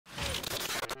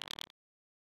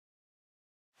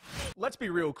let's be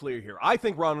real clear here. I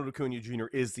think Ronald Acuna Jr.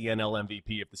 is the NL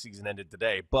MVP if the season ended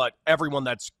today, but everyone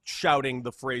that's shouting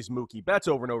the phrase Mookie Betts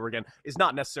over and over again is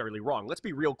not necessarily wrong. Let's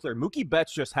be real clear. Mookie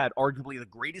Betts just had arguably the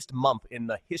greatest month in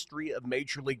the history of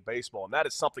Major League Baseball, and that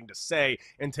is something to say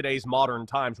in today's modern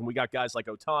times when we got guys like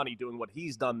Ohtani doing what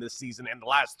he's done this season and the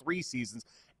last 3 seasons,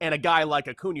 and a guy like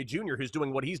Acuna Jr. who's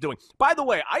doing what he's doing. By the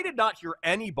way, I did not hear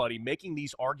anybody making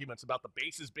these arguments about the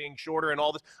bases being shorter and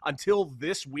all this until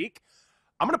this week.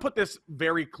 I'm going to put this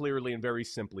very clearly and very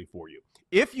simply for you.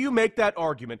 If you make that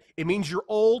argument, it means you're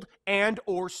old and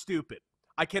or stupid.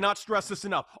 I cannot stress this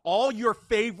enough. All your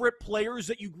favorite players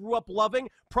that you grew up loving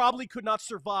probably could not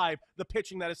survive the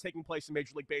pitching that is taking place in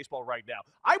Major League Baseball right now.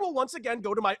 I will once again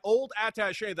go to my old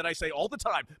attaché that I say all the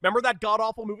time. Remember that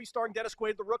god-awful movie starring Dennis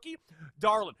Quaid, the rookie?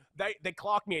 Darling, they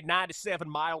clocked me at 97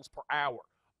 miles per hour.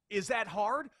 Is that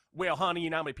hard? Well, honey, you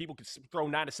know how many people can throw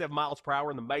 97 miles per hour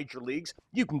in the major leagues?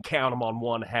 You can count them on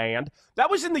one hand. That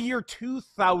was in the year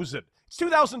 2000. It's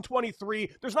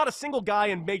 2023. There's not a single guy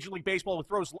in Major League Baseball who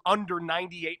throws under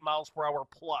 98 miles per hour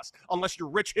plus, unless you're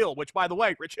Rich Hill, which, by the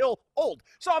way, Rich Hill, old.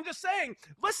 So I'm just saying,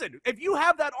 listen, if you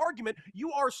have that argument,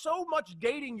 you are so much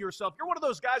dating yourself. You're one of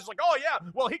those guys like, oh, yeah,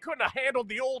 well, he couldn't have handled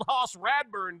the old Hoss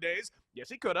Radburn days. Yes,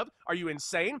 he could have. Are you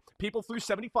insane? People threw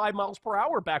 75 miles per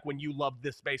hour back when you loved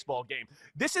this baseball game.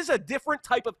 This is a different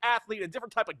type of athlete, a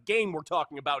different type of game we're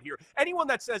talking about here. Anyone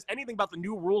that says anything about the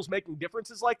new rules making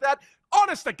differences like that,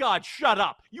 honest to God, shut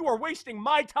up. You are wasting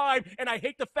my time, and I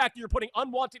hate the fact that you're putting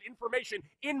unwanted information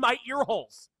in my ear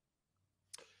holes.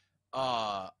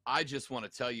 I just want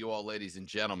to tell you all, ladies and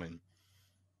gentlemen,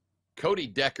 Cody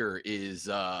Decker is,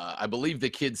 I believe the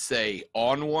kids say,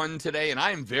 on one today, and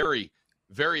I am very,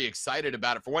 very excited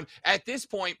about it. For one, at this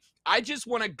point, I just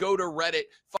want to go to Reddit,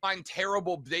 find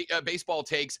terrible baseball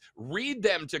takes, read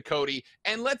them to Cody,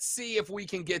 and let's see if we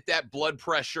can get that blood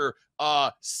pressure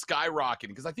skyrocketing,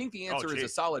 because I think the answer is a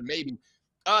solid maybe.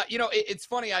 It's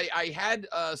funny. I had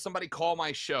somebody call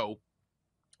my show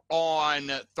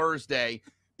on Thursday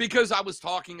because I was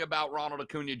talking about Ronald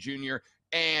Acuna Jr.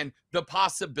 and the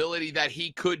possibility that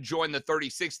he could join the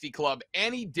 30-60 club,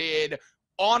 and he did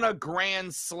on a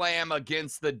grand slam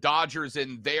against the Dodgers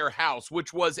in their house,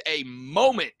 which was a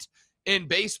moment in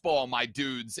baseball, my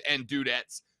dudes and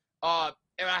dudettes. And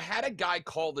I had a guy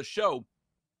call the show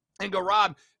and go,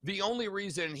 Rob, the only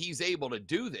reason he's able to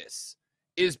do this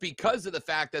is because of the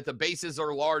fact that the bases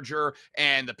are larger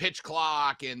and the pitch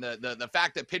clock and the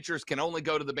fact that pitchers can only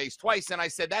go to the base twice. And I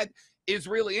said, that is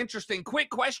really interesting.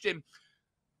 Quick question.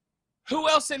 Who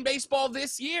else in baseball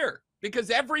this year?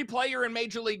 Because every player in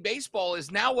Major League Baseball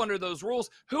is now under those rules.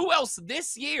 Who else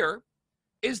this year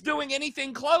is doing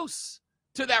anything close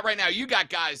to that right now? You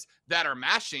got guys that are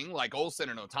mashing like Olsen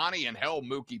and Ohtani and hell,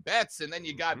 Mookie Betts. And then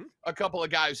you got a couple of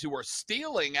guys who are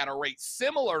stealing at a rate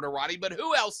similar to Ronnie. But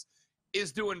who else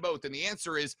is doing both? And the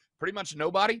answer is pretty much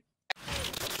nobody.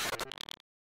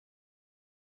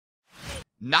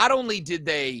 Not only did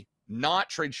they not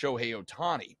trade Shohei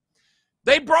Ohtani,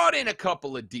 they brought in a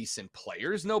couple of decent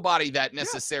players. Nobody that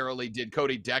necessarily did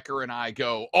Cody Decker and I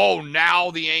go, oh, now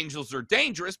the Angels are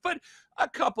dangerous, but a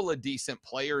couple of decent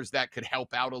players that could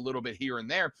help out a little bit here and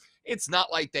there. It's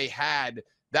not like they had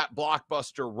that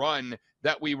blockbuster run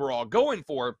that we were all going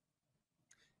for.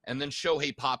 And then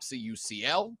Shohei pops a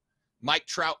UCL. Mike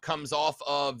Trout comes off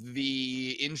of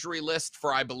the injury list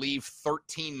for, I believe,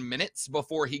 13 minutes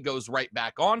before he goes right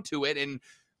back onto it. And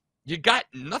you got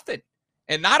nothing.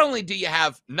 And not only do you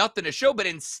have nothing to show, but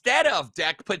instead of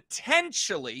Deck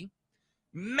potentially,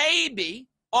 maybe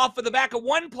off of the back of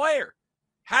one player,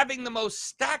 having the most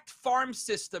stacked farm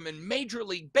system in Major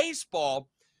League Baseball,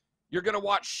 you're going to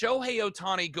watch Shohei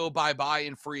Ohtani go bye-bye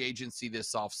in free agency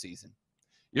this offseason.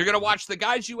 You're going to watch the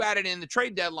guys you added in the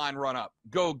trade deadline run up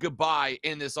go goodbye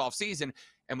in this offseason.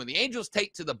 And when the Angels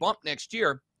take to the bump next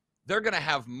year, they're going to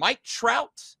have Mike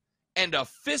Trout and a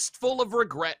fistful of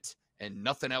regret and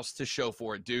nothing else to show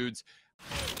for it, dudes.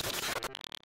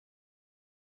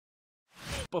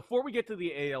 Before we get to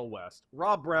the AL West,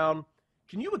 Rob Brown,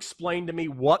 can you explain to me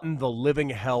what in the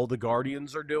living hell the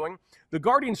Guardians are doing? The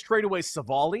Guardians trade away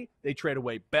Savali, they trade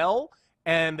away Bell,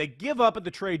 and they give up at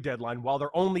the trade deadline while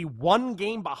they're only one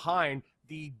game behind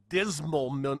the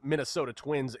dismal Minnesota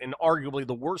Twins in arguably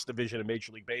the worst division in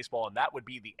Major League Baseball, and that would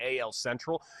be the AL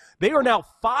Central. They are now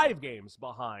 5 games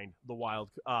behind the Wild,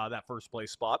 that first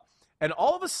place spot, and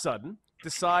all of a sudden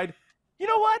decide, you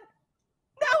know what?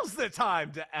 Now's the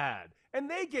time to add. And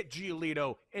they get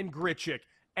Giolito and Grichuk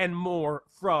and more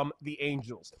from the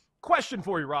Angels. Question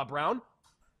for you, Rob Brown.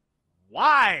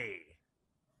 Why?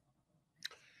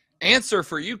 Answer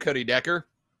for you, Cody Decker.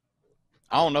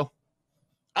 I don't know.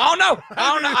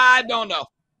 I don't know.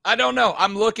 I don't know.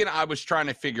 I'm looking. I was trying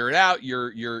to figure it out.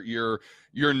 You're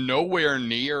nowhere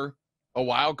near a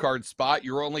wild card spot.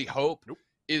 Your only hope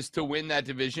is to win that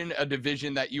division, a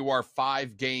division that you are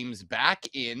 5 games back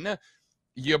in.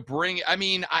 You bring. I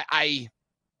mean,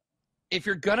 if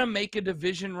you're gonna make a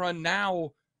division run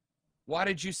now, why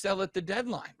did you sell at the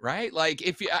deadline, right? Like,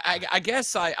 if you, I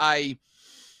guess I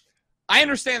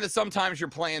understand that sometimes your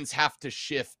plans have to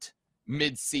shift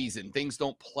mid-season. Things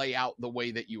don't play out the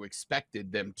way that you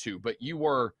expected them to, but you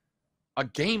were a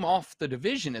game off the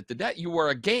division at the debt. You were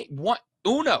a game one.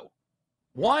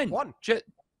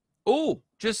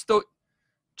 Just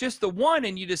the one,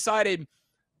 and you decided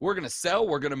we're gonna sell.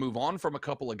 We're gonna move on from a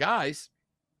couple of guys,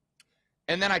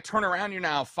 and then I turn around. You're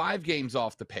now 5 games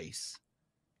off the pace.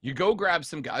 You go grab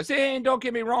some guys, and don't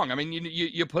get me wrong. I mean,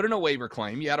 you put in a waiver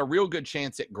claim. You had a real good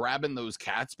chance at grabbing those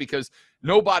cats because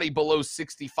nobody below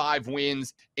 65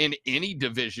 wins in any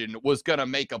division was going to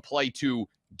make a play to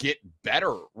get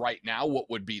better right now. What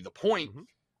would be the point? Mm-hmm.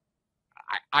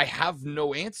 I have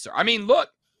no answer. I mean, look,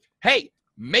 hey,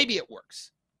 maybe it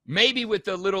works. Maybe with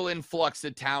a little influx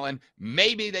of talent,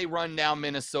 maybe they run down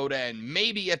Minnesota, and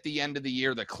maybe at the end of the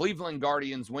year, the Cleveland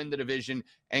Guardians win the division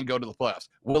and go to the playoffs.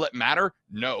 Will it matter?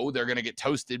 No, they're going to get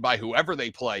toasted by whoever they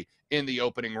play in the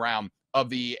opening round of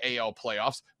the AL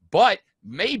playoffs. But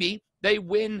maybe they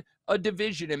win a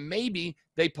division, and maybe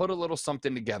they put a little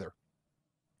something together.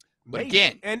 But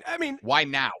again, and I mean, why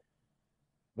now?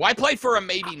 Why play for a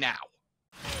maybe now?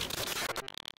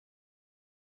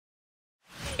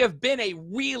 Have been a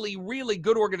really, really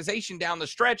good organization down the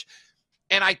stretch.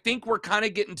 And I think we're kind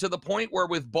of getting to the point where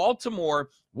with Baltimore,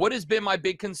 what has been my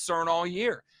big concern all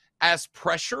year? As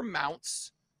pressure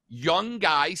mounts, young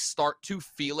guys start to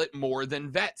feel it more than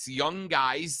vets. Young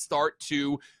guys start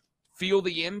to feel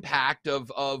the impact of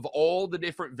all the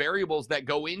different variables that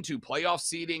go into playoff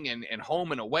seeding and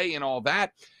home and away and all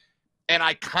that. And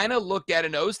I kind of look at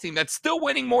an O's team that's still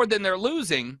winning more than they're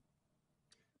losing.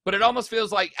 But it almost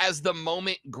feels like as the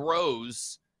moment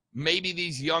grows, maybe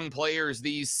these young players,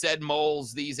 these Ced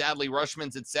Moles, these Adley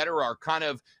Rushmans, et cetera, are kind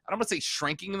of, I don't want to say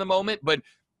shrinking in the moment, but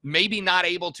maybe not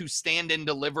able to stand and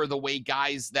deliver the way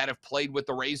guys that have played with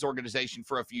the Rays organization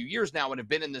for a few years now and have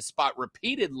been in this spot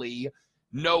repeatedly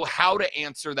know how to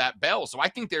answer that bell. So I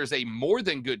think there's a more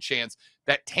than good chance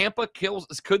that Tampa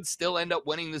could still end up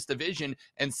winning this division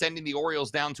and sending the Orioles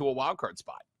down to a wild card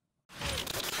spot.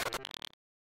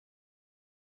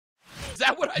 Is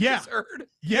that what I just heard?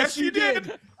 Yes, you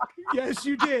did. Yes,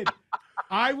 you did.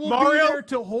 I will be there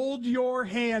to hold your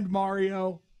hand,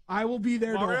 Mario. I will be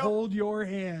there to hold your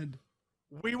hand.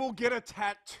 We will get a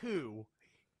tattoo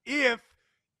if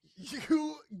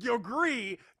you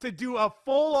agree to do a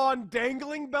full-on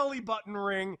dangling belly button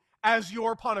ring as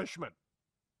your punishment.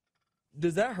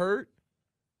 Does that hurt?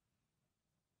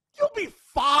 You'll be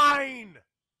fine.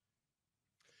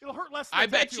 It'll hurt less than I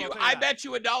bet you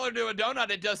 $1 to a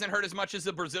donut it doesn't hurt as much as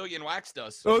the Brazilian wax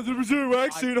does. Oh, the Brazilian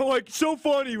wax, dude. I'm like, so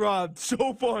funny, Rob.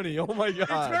 So funny. Oh, my God.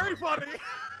 It's very funny.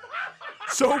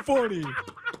 So funny.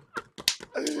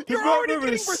 You're already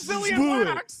getting Brazilian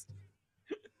wax.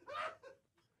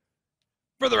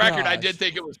 For the record, I did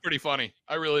think it was pretty funny.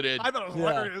 I really did. I thought it was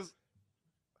hilarious.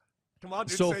 Come on,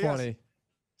 dude. So say funny. Yes.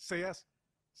 Say yes.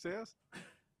 Say yes.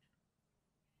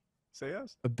 Say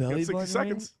yes. A belly button 60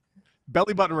 seconds.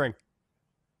 Belly button ring.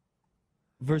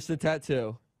 Versus a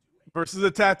tattoo. Versus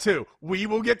a tattoo. We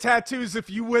will get tattoos if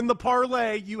you win the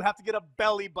parlay. You have to get a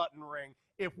belly button ring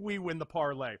if we win the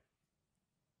parlay.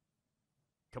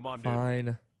 Come on,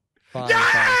 dude. Fine.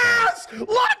 Yes! Fine.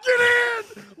 Lock it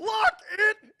in! Lock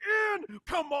it in!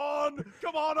 Come on,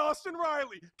 Austin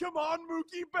Riley. Come on,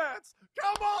 Mookie Betts.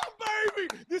 Come on, baby.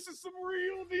 This is some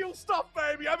real deal stuff,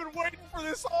 baby. I've been waiting for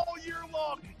this all year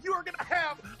long. You are going to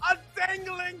have a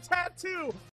dangling tattoo